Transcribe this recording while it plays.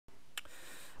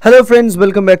Hello friends,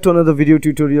 welcome back to another video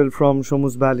tutorial from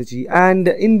Shomu's Biology, and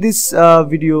in this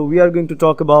video we are going to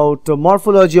talk about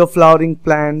morphology of flowering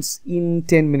plants in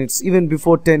 10 minutes, even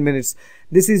before 10 minutes.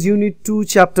 This is unit 2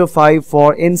 chapter 5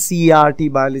 for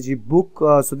NCERT biology book.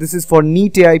 So this is for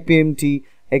NEET AIPMT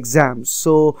exams.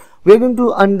 So we are going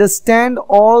to understand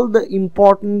all the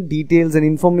important details and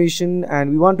information,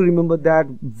 and we want to remember that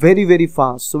very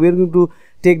fast. So we are going to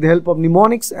take the help of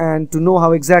mnemonics and to know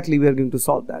how exactly we are going to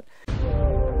solve that.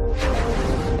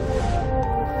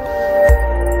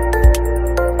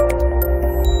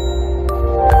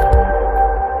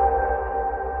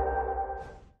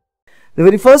 The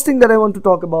very first thing that I want to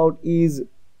talk about is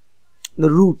the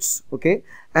roots, okay,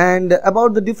 and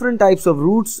about the different types of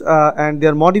roots and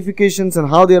their modifications and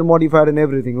how they are modified and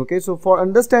everything, okay. So for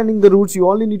understanding the roots, you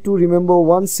only need to remember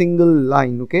one single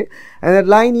line, okay, and that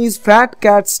line is fat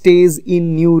cat stays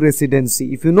in new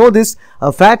residency. If you know this,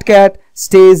 a fat cat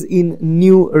stays in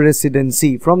new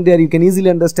residency. From there you can easily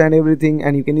understand everything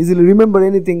and you can easily remember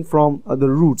anything from the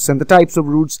roots and the types of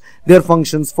roots, their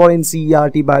functions for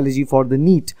NCERT biology for the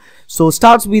NEET. So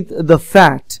starts with the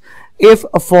fat. F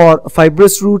for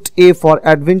fibrous root, A for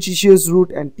adventitious root,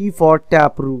 and T for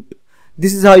tap root.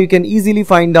 This is how you can easily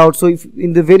find out. So if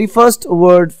in the very first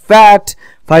word fat,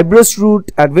 fibrous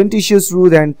root, adventitious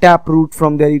root, and tap root,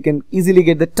 from there you can easily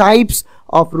get the types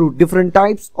of root, different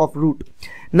types of root.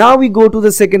 Now we go to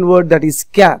the second word, that is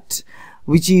cat,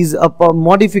 which is a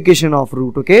modification of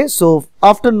root, okay. So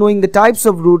after knowing the types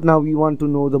of root, now we want to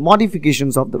know the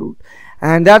modifications of the root,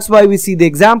 and that's why we see the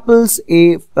examples.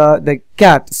 The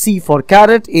cat, C for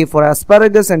carrot, A for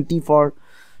asparagus, and T for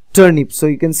turnip. So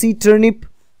you can see turnip,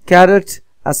 carrot,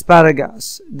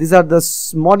 asparagus. These are the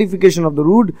modification of the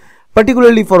root.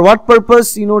 Particularly for what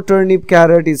purpose? You know, turnip,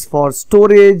 carrot is for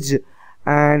storage,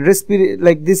 and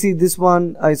like this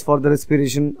one is for the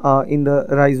respiration in the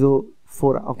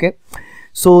rhizophora, okay.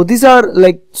 So these are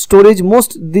like storage.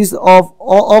 Most these of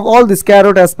all this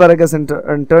carrot, asparagus, and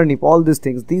turnip, all these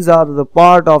things, these are the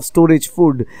part of storage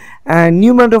food. And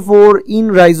new metaphor in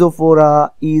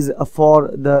rhizophora is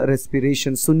for the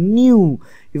respiration. So new,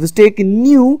 if you take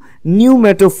new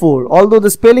metaphor, although the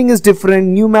spelling is different,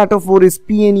 new metaphor is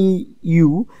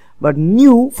PNEU, but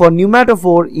new for new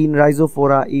metaphor in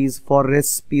rhizophora is for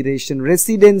respiration.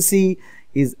 Residency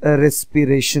is a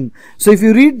respiration. So if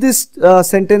you read this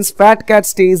sentence, fat cat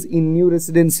stays in new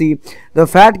residency, the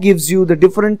fat gives you the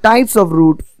different types of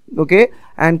root, okay,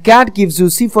 and cat gives you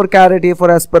C for carrot, A for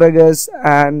asparagus,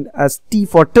 and as T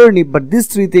for turnip. But these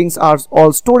three things are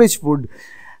all storage food.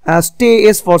 Stay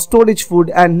is for storage food,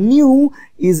 and new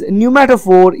is new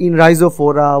metaphor in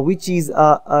rhizophora, which is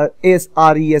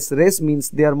SRES, res means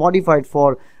they are modified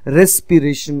for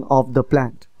respiration of the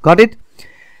plant. Got it?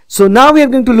 So now we are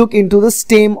going to look into the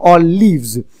stem or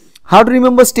leaves. How to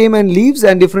remember stem and leaves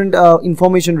and different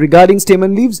information regarding stem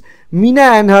and leaves. Mina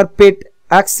and her pet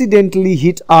accidentally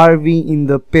hit RV in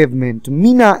the pavement.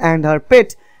 Mina and her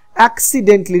pet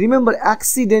accidentally, remember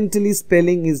accidentally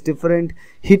spelling is different,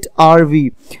 hit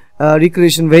RV,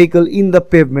 recreation vehicle, in the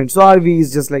pavement. So RV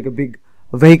is just like a big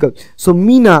vehicle. So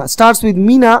Mina starts with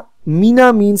Mina.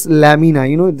 Mina means lamina.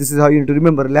 You know, this is how you need to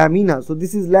remember lamina. So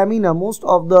this is lamina, most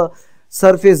of the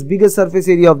surface, bigger surface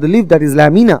area of the leaf, that is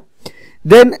lamina.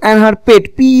 Then and her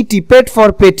pet, PET, pet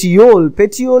for petiole.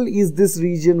 Petiole is this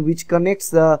region which connects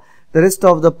the rest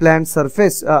of the plant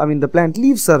surface, the plant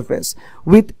leaf surface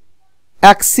with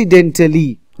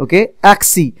accidentally, okay,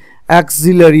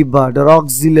 axillary bud or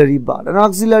auxiliary bud. An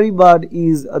auxiliary bud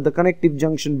is the connective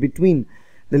junction between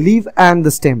the leaf and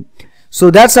the stem.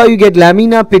 So that's how you get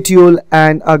lamina, petiole,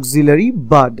 and auxiliary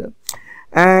bud.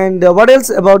 And what else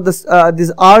about this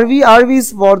this RV? RV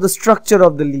is for the structure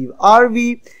of the leaf.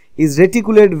 RV is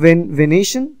reticulate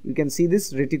venation. You can see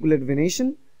this reticulate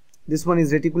venation. This one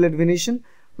is reticulate venation,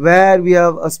 where we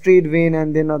have a straight vein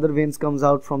and then other veins comes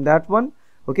out from that one,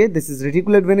 okay. This is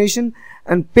reticulate venation.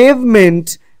 And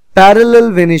pavement,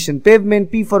 parallel venation.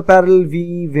 Pavement, P for parallel,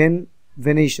 VE,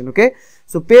 venation, okay.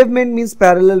 So pavement means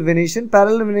parallel venation.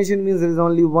 Parallel venation means there is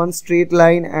only one straight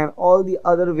line and all the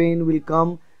other vein will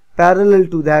come parallel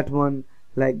to that one,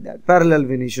 like that, parallel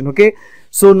venation, okay.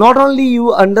 So not only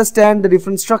you understand the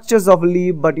different structures of a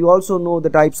leaf, but you also know the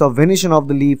types of venation of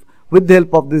the leaf with the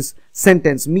help of this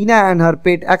sentence. Mina and her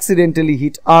pet accidentally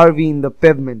hit RV in the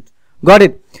pavement. Got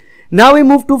it? Now we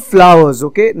move to flowers,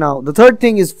 okay. Now the third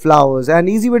thing is flowers, and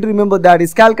easy way to remember that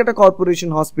is Calcutta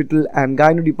Corporation Hospital and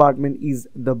Gyno department is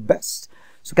the best.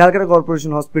 So Calcutta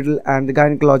Corporation Hospital and the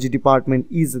gynecology department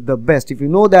is the best. If you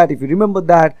know that, if you remember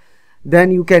that,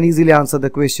 then you can easily answer the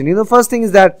question. You know, first thing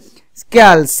is that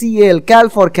cal, CL, cal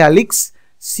for calyx,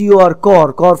 COR,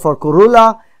 core for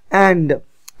corolla, and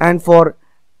for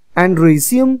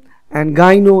androecium, and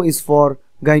gyno is for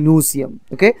gynosium.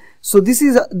 Okay, so these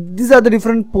are the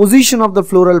different position of the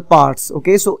floral parts.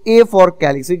 Okay, so A for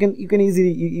calyx, so you can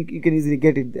easily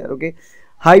get it there. Okay,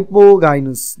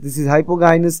 hypogynous, this is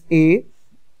hypogynous A,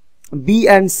 B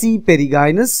and C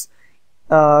perigynous,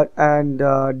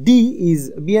 and D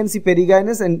is B and C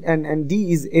perigynous, and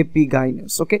D is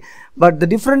epigynous. Okay, but the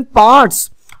different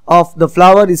parts of the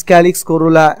flower is calyx,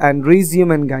 corolla,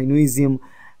 androecium, and gynoecium.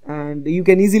 And you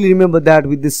can easily remember that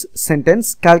with this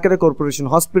sentence: Calcutta Corporation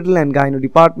Hospital and Gyno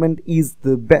Department is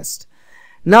the best.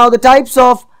 Now the types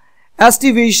of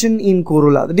aestivation in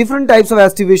corolla. The different types of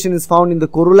aestivation is found in the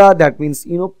corolla. That means,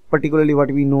 you know, particularly what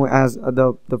we know as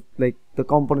the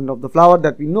component of the flower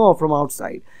that we know from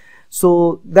outside.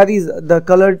 So that is the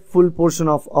colored full portion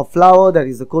of flower, that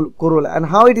is the corolla. And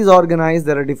how it is organized,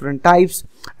 there are different types,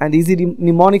 and easy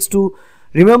mnemonics to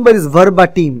remember is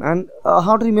verbatim. And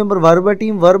how to remember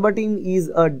verbatim? Verbatim is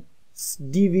a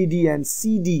DVD and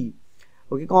CD,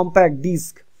 okay, compact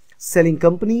disc selling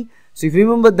company. So if you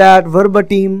remember that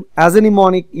verbatim as a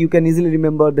mnemonic, you can easily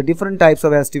remember the different types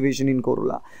of aestivation in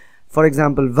corolla. For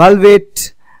example,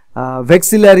 valvate,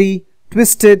 vexillary,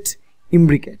 twisted,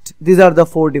 imbricate. These are the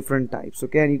 4 different types.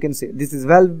 Okay, and you can say this is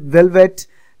velvet,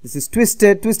 this is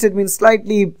twisted. Twisted means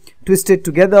slightly twisted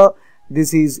together.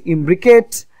 This is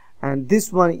imbricate, and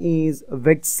this one is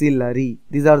vexillary.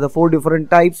 These are the 4 different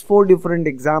types, 4 different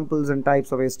examples and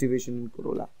types of aestivation in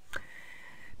corolla.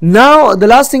 Now the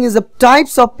last thing is the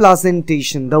types of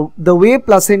placentation. The way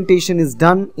placentation is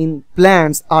done in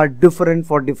plants are different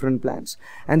for different plants,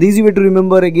 and the easy way to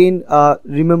remember, again,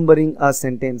 remembering a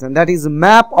sentence, and that is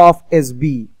map of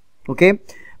SB. Okay,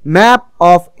 map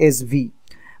of SV,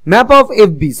 map of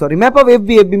FB, sorry, map of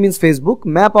FB. FB means Facebook.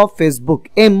 Map of Facebook.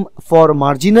 M for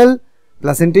marginal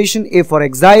placentation, A for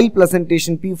axial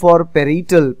placentation, P for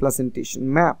parietal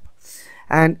placentation. Map.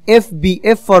 And FB,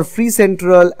 F for free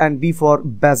central, and B for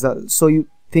basal. So you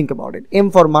think about it. M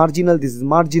for marginal, this is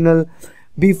marginal.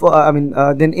 B for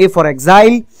then A for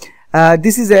axial.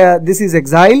 This is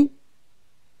axial.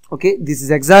 Okay, this is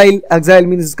axial. Axial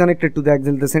means it's connected to the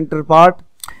axial, the center part.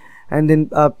 And then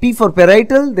P for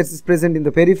parietal, this is present in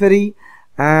the periphery.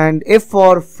 And F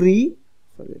for free.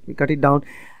 Sorry, let me cut it down.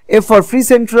 F for free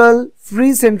central.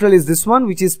 Free central is this one,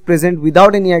 which is present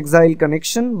without any axial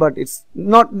connection, but it's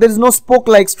not, there is no spoke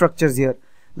like structures here.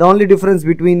 The only difference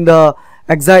between the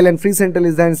axial and free central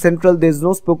is that in central there is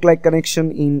no spoke like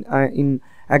connection. In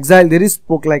axial there is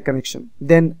spoke like connection.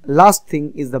 Then last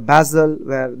thing is the basal,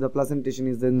 where the placentation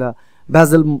is in the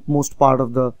basal most part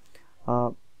of the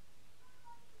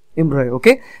embryo.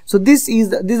 Okay, so these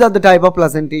are the type of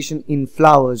placentation in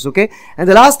flowers. Okay, and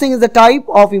the last thing is the type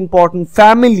of important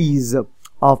families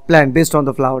of plant based on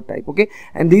the flower type. Okay,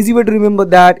 and the easy way to remember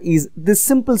that is this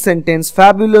simple sentence: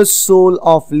 fabulous soul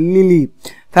of lily.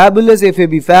 Fabulous,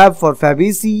 FAB, fab for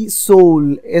fabaceae,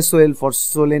 soul, SOL for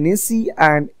solanaceae,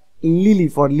 and lily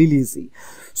for liliaceae.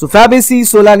 So fabaceae,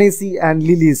 solanaceae, and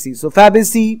liliaceae. So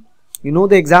fabaceae, you know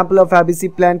the example of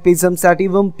fabaceae plant, Pisum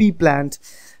sativum, pea plant.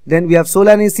 Then we have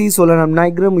Solanaceae, Solanum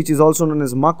nigrum, which is also known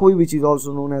as makoi, which is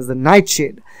also known as the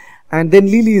nightshade. And then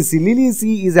Liliaceae.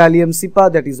 Liliaceae is Allium sipa,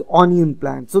 that is onion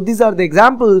plant. So these are the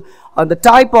example of the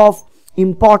type of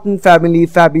important family: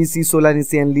 Fabaceae,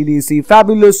 Solanaceae, and Liliaceae.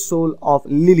 Fabulous soul of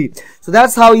lily. So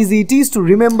that's how easy it is to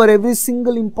remember every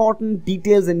single important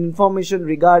details and information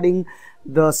regarding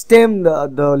the stem,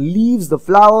 the leaves, the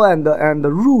flower, and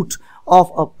the root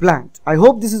of a plant. I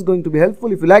hope this is going to be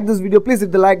helpful. If you like this video, please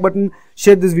hit the like button,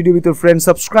 share this video with your friends,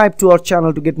 subscribe to our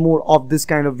channel to get more of this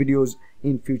kind of videos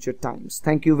in future times.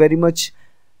 Thank you very much.